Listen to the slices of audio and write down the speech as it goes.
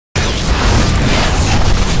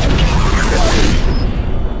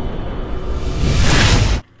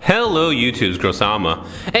Hello YouTube's Grosama,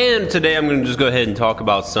 and today I'm going to just go ahead and talk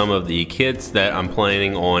about some of the kits that I'm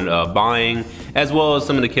planning on buying, as well as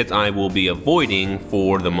some of the kits I will be avoiding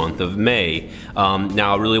for the month of May.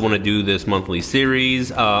 Now I really want to do this monthly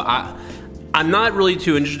series. I'm not really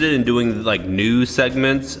too interested in doing like news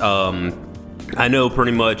segments. I know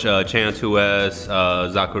pretty much Chance2S,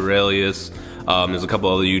 Zakurelius, there's a couple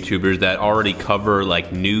other YouTubers that already cover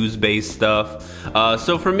like news-based stuff.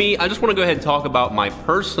 So for me, I just want to go ahead and talk about my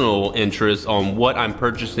personal interest on what I'm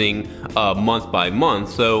purchasing month by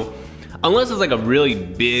month. So unless it's like a really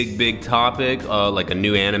big topic, like a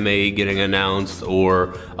new anime getting announced,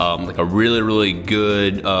 or like a really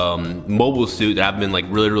good mobile suit that I've been like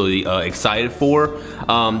really excited for,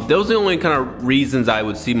 those are the only kind of reasons I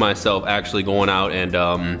would see myself actually going out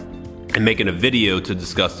and making a video to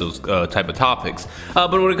discuss those type of topics.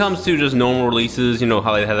 But when it comes to just normal releases, you know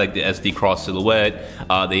how they had like the SD Cross Silhouette,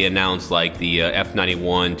 they announced like the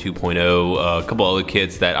F91 2.0, a couple other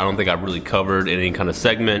kits that I don't think I've really covered in any kind of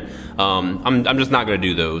segment. I'm just not going to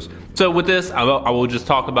do those. So with this, I will just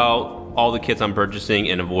talk about all the kits I'm purchasing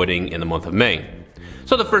and avoiding in the month of May.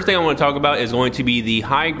 So the first thing I want to talk about is going to be the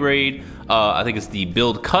high grade, I think it's the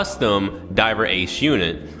Build Custom Diver Ace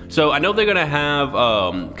unit. So I know they're gonna have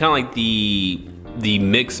kind of like the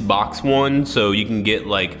mixed box one, so you can get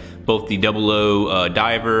like both the 00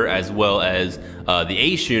 Diver as well as the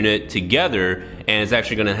Ace unit together, and it's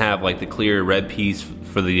actually gonna have like the clear red piece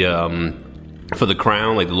for the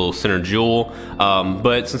crown, like the little center jewel.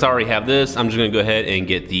 But since I already have this, I'm just gonna go ahead and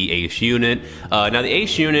get the Ace unit. Now the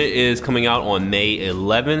Ace unit is coming out on May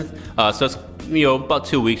 11th, so it's about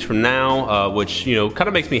 2 weeks from now, which kind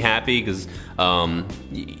of makes me happy because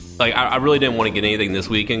like I really didn't want to get anything this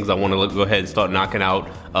weekend because I want to go ahead and start knocking out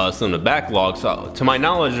some of the backlog. So to my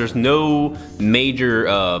knowledge, there's no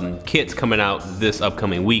major kits coming out this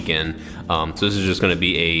upcoming weekend. So this is just going to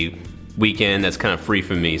be a weekend that's kind of free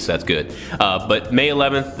for me, so that's good. But May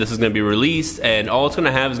 11th, this is going to be released, and all it's going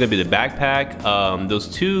to have is going to be the backpack, those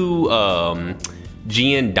two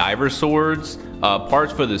GN diver swords,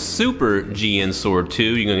 parts for the super GN sword too.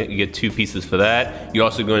 You're going to get 2 pieces for that. You're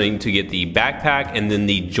also going to get the backpack and then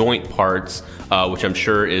the joint parts, which I'm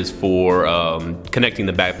sure is for connecting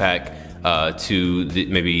the backpack to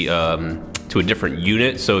maybe to a different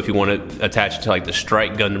unit. So if you want to attach it to like the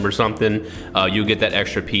Strike Gundam or something, you'll get that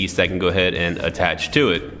extra piece that can go ahead and attach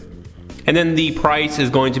to it. And then the price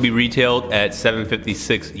is going to be retailed at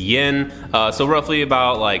 756 yen, so roughly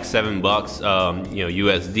about like $7,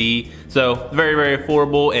 USD. So very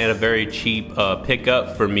affordable and a very cheap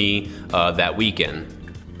pickup for me that weekend.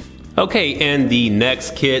 Okay, and the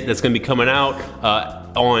next kit that's going to be coming out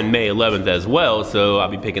on May 11th as well, so I'll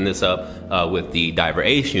be picking this up with the Diver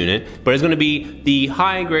Ace unit, but it's going to be the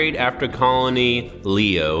high grade After Colony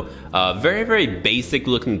Leo. Very basic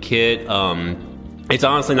looking kit. It's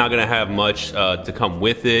honestly not going to have much to come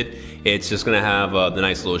with it. It's just going to have the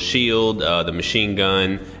nice little shield, the machine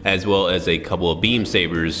gun, as well as a couple of beam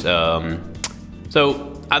sabers.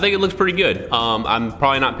 So I think it looks pretty good. I'm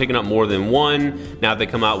probably not picking up more than one. Now if they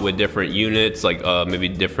come out with different units, like maybe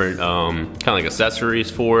different kind of like accessories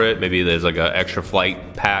for it. Maybe there's like an extra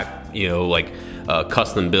flight pack, like a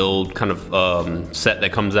custom build kind of set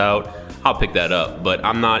that comes out. I'll pick that up, but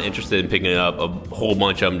I'm not interested in picking up a whole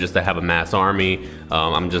bunch of them just to have a mass army.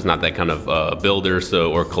 I'm just not that kind of builder,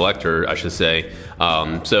 or collector, I should say.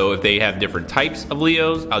 So if they have different types of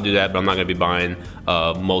Leos, I'll do that, but I'm not going to be buying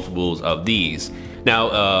multiples of these.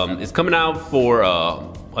 Now, it's coming out for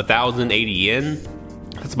 1,080 yen.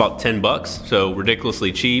 That's about $10, so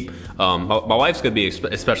ridiculously cheap. My wife's gonna be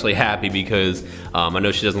especially happy because I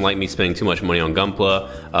know she doesn't like me spending too much money on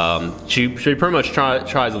Gunpla. She pretty much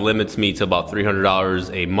tries to limit me to about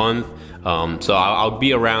 $300 a month. So I'll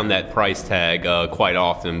be around that price tag quite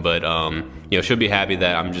often, but she'll be happy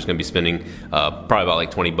that I'm just gonna be spending probably about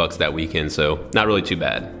like $20 that weekend, so not really too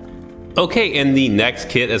bad. Okay, and the next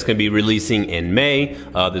kit that's going to be releasing in May,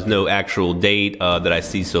 there's no actual date that I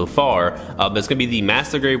see so far, but it's going to be the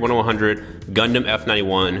Master Grade 1100 Gundam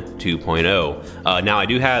F91 2.0. Now I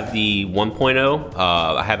do have the 1.0,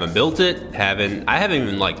 I haven't built it, I haven't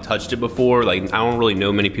even like touched it before. Like I don't really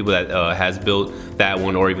know many people that has built that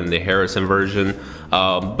one or even the Harrison version.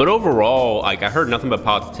 But overall, like I heard nothing but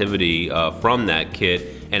positivity from that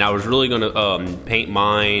kit. And I was really gonna paint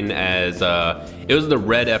mine as it was the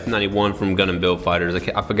red F91 from Gundam Build Fighters.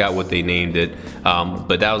 I forgot what they named it,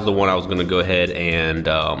 but that was the one I was gonna go ahead and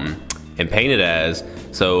paint it as.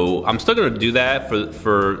 So I'm still gonna do that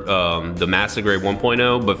for the Master Grade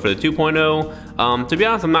 1.0, but for the 2.0, to be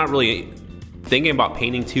honest, I'm not really thinking about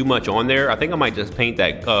painting too much on there. I think I might just paint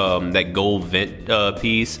that that gold vent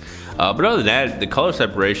piece. But other than that, the color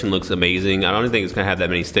separation looks amazing. I don't think it's gonna have that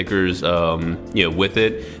many stickers, you know, with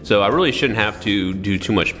it. So I really shouldn't have to do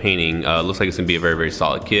too much painting. Looks like it's gonna be a very, very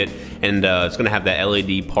solid kit, and it's gonna have that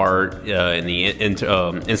LED part in the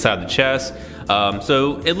inside the chest.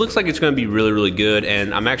 So it looks like it's gonna be really, really good,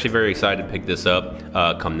 and I'm actually very excited to pick this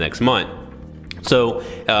up come next month. So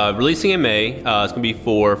releasing in May, it's going to be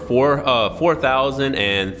for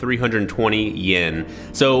 4,320 yen.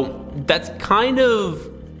 So that's kind of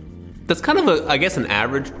a, I guess, an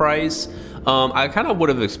average price. I kind of would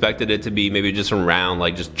have expected it to be maybe just around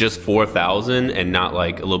like just 4,000 and not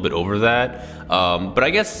like a little bit over that. But I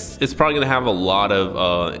guess it's probably going to have a lot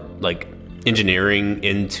of like engineering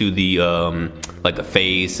into the like the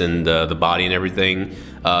face and the body and everything.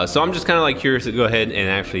 So I'm just kind of like curious to go ahead and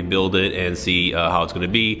actually build it and see how it's going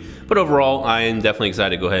to be. But overall, I am definitely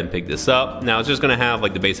excited to go ahead and pick this up. Now it's just going to have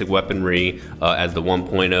like the basic weaponry as the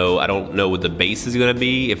 1.0. I don't know what the base is going to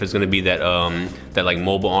be, if it's going to be that that like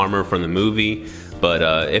mobile armor from the movie.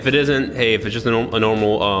 But if it isn't, hey, if it's just a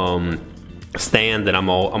normal stand, then I'm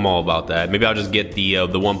all about that. Maybe I'll just get the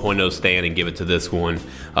 1.0 stand and give it to this one,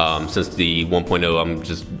 since the 1.0 I'm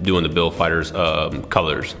just doing the Build Fighters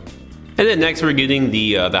colors. And then next we're getting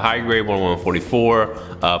the high grade 1144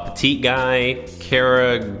 petite guy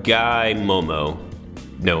Kara guy Momo.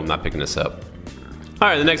 No, I'm not picking this up. All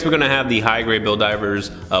right, the next we're gonna have the high grade Build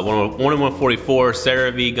Divers 1144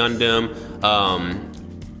 CeraV Gundam.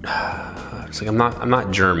 It's like I'm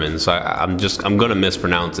not German, so I'm gonna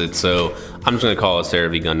mispronounce it. So I'm just gonna call it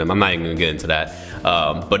CeraV Gundam. I'm not even gonna get into that.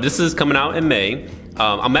 But this is coming out in May.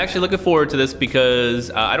 I'm actually looking forward to this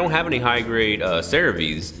because I don't have any high grade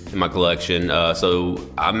CeraVs in my collection. So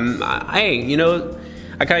hey, you know,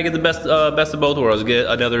 I kind of get the best of both worlds. Get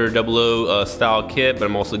another 00 style kit, but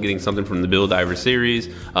I'm also getting something from the Build Diver series.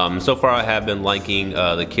 So far, I have been liking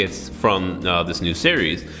the kits from this new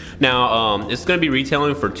series. Now, it's going to be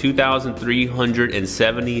retailing for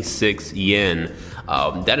 2,376 yen.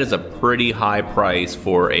 That is a pretty high price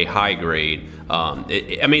for a high grade. I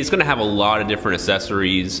mean, it's going to have a lot of different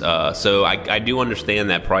accessories, so I do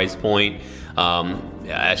understand that price point.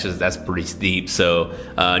 Yeah, that's pretty steep. So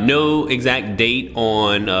no exact date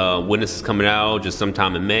on when this is coming out, just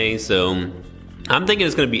sometime in May. So I'm thinking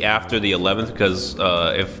it's going to be after the 11th, because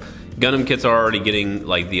if Gundam kits are already getting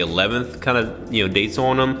like the 11th kind of, you know, dates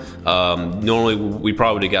on them, normally we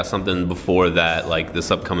probably got something before that, like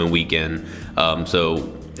this upcoming weekend.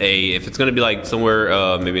 So if it's going to be like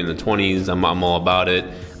somewhere maybe in the 20s, I'm all about it.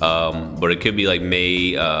 But it could be like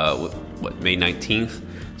May May 19th.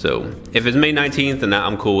 So if it's May 19th, then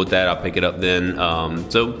I'm cool with that. I'll pick it up then.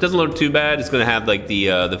 So it doesn't look too bad. It's gonna have like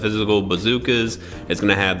the physical bazookas. It's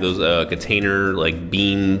gonna have those container like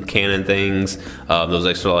beam cannon things. Those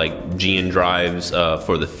extra like GN drives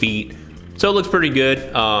for the feet. So it looks pretty good.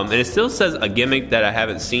 And it still says a gimmick that I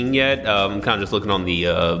haven't seen yet. I'm kind of just looking on the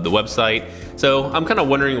website. So I'm kind of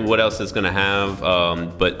wondering what else it's gonna have.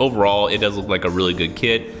 But overall, it does look like a really good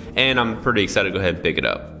kit, and I'm pretty excited to go ahead and pick it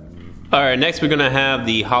up. All right, next we're gonna have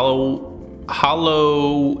the Holoella,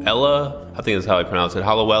 I think that's how I pronounce it,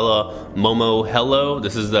 Holoella Momo Hello.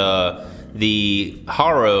 This is the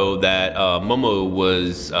Haro that Momo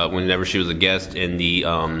was whenever she was a guest in the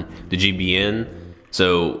GBN.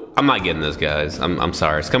 So I'm not getting this, guys. I'm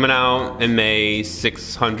sorry. It's coming out in May,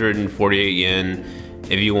 648 yen.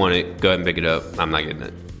 If you want it, go ahead and pick it up. I'm not getting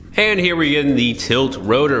it. And here we're getting the Tilt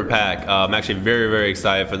Rotor Pack. I'm actually very, very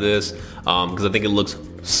excited for this because I think it looks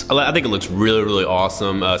really, really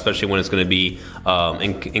awesome, especially when it's going to be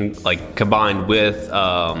like combined with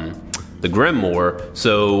the Grimoire.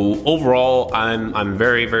 So overall, I'm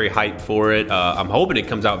very, very hyped for it. I'm hoping it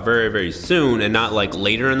comes out very, very soon and not like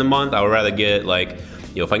later in the month. I would rather get like,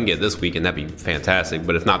 you know, if I can get it this weekend, that'd be fantastic.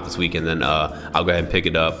 But if not this weekend, then I'll go ahead and pick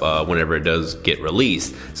it up whenever it does get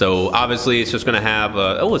released. So obviously, it's just going to have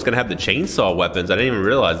it's going to have the chainsaw weapons. I didn't even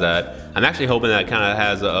realize that. I'm actually hoping that it kind of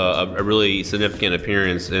has a really significant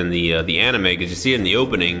appearance in the anime, because you see it in the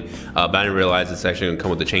opening, but I didn't realize it's actually going to come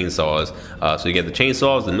with the chainsaws. So you get the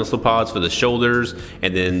chainsaws, the missile pods for the shoulders,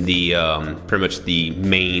 and then the pretty much the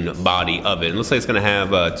main body of it. It looks like it's going to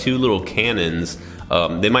have two little cannons.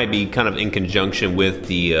 They might be kind of in conjunction with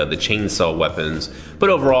the chainsaw weapons, but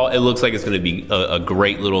overall it looks like it's going to be a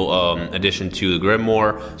great little addition to the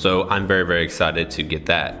Grimoire. So I'm very, very excited to get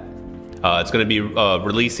that. It's going to be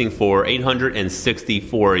releasing for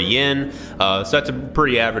 864 yen. So that's a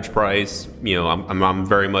pretty average price. You know, I'm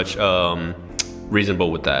very much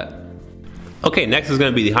reasonable with that. Okay, next is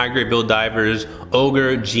going to be the high grade build divers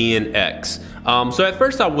Ogre G-X. So at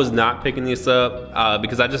first I was not picking this up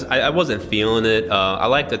because I wasn't feeling it. I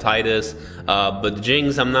like the Titus, but the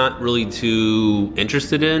Jings I'm not really too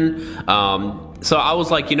interested in. So I was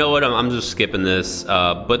like, you know what, I'm just skipping this.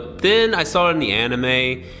 But then I saw it in the anime,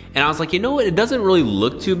 and I was like, you know what, it doesn't really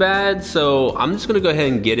look too bad. So I'm just gonna go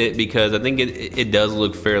ahead and get it because I think it does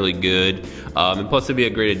look fairly good. And plus it'd be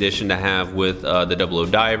a great addition to have with the 00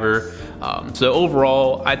 diver. So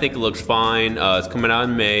overall, I think it looks fine. It's coming out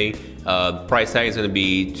in May. Price tag is going to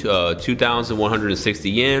be 2,160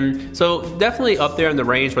 yen. So definitely up there in the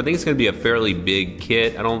range, but I think it's going to be a fairly big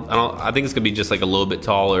kit. I think it's going to be just like a little bit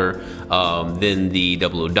taller than the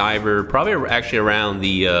 00 diver. Probably actually around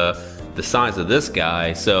the size of this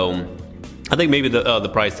guy. So I think maybe the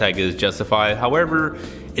price tag is justified. However,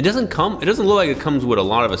 it doesn't look like it comes with a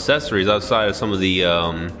lot of accessories outside of some of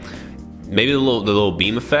the maybe the little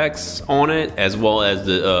beam effects on it, as well as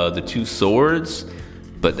the two swords.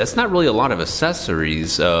 But that's not really a lot of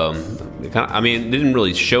accessories. I mean, it didn't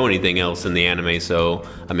really show anything else in the anime, so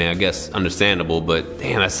I mean, I guess understandable. But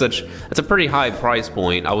damn, that's a pretty high price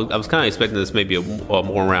point. I was kind of expecting this maybe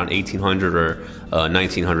more around 1,800 or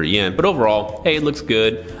 1,900 yen. But overall, hey, it looks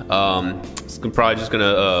good. It's probably just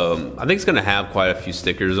gonna. I think it's gonna have quite a few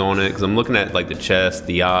stickers on it because I'm looking at like the chest,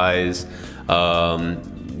 the eyes.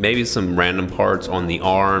 Maybe some random parts on the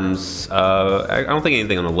arms. I don't think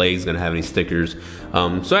anything on the legs is gonna have any stickers.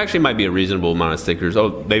 So actually might be a reasonable amount of stickers.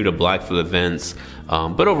 Oh, maybe the black for the vents.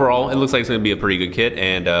 But overall, it looks like it's gonna be a pretty good kit,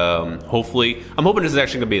 and hopefully, I'm hoping this is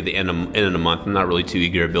actually gonna be at the end of the month. I'm not really too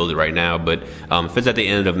eager to build it right now, but if it's at the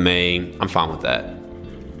end of May, I'm fine with that.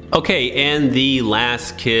 Okay, and the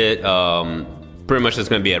last kit, pretty much that's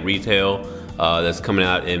gonna be at retail. That's coming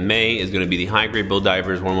out in May is going to be the high grade build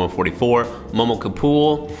divers 1144 Momo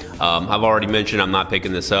Kapool. I've already mentioned I'm not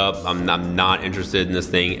picking this up. I'm not interested in this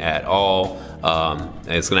thing at all.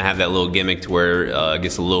 It's going to have that little gimmick to where I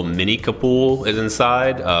guess a little mini Kapool is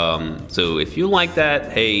inside. So if you like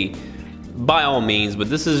that, hey, by all means, but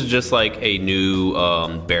this is just like a new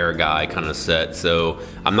bear guy kind of set. So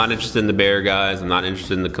I'm not interested in the bear guys. I'm not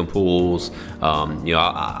interested in the Kapools. You know,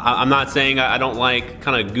 I'm not saying I don't like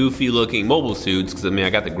kind of goofy looking mobile suits, because I mean I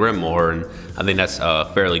got the Grimoire and I think that's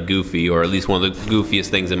fairly goofy, or at least one of the goofiest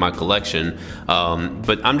things in my collection.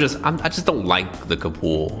 But I just don't like the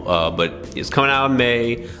Kapool. But it's coming out in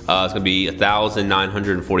May. It's gonna be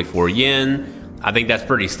 1,944 yen. I think that's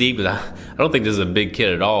pretty steep, but I don't think this is a big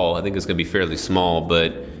kit at all. I think it's gonna be fairly small,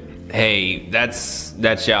 but hey, that's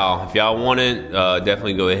y'all. If y'all want it,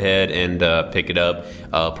 definitely go ahead and pick it up.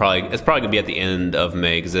 It's probably gonna be at the end of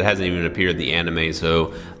May because it hasn't even appeared in the anime,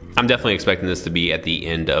 so I'm definitely expecting this to be at the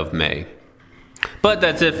end of May. But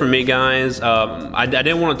that's it for me, guys. I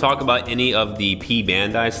didn't want to talk about any of the P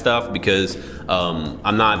Bandai stuff because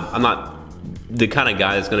I'm not the kind of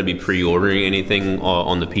guy that's going to be pre-ordering anything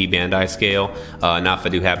on the P Bandai scale. Now if I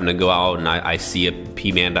do happen to go out and I see a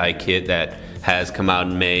P Bandai kit that has come out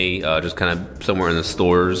in May, just kind of somewhere in the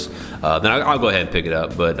stores, then I'll go ahead and pick it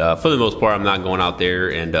up. But for the most part, I'm not going out there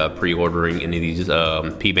and pre-ordering any of these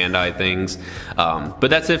P Bandai things. But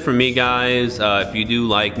that's it for me, guys. If you do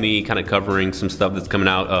like me kind of covering some stuff that's coming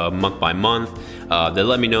out month by month, then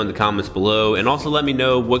let me know in the comments below, and also let me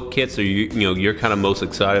know what kits are you're kind of most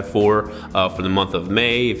excited for the month of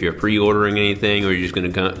May. If you're pre-ordering anything, or you're just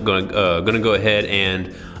gonna go ahead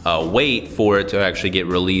and wait for it to actually get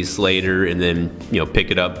released later, and then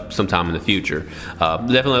pick it up sometime in the future.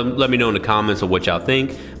 Definitely let me know in the comments of what y'all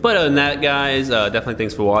think. But other than that, guys, definitely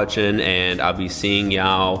thanks for watching, and I'll be seeing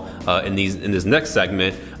y'all in this next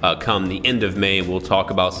segment come the end of May. We'll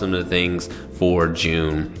talk about some of the things for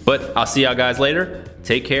June. But I'll see y'all guys later.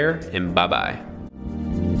 Take care, and bye bye.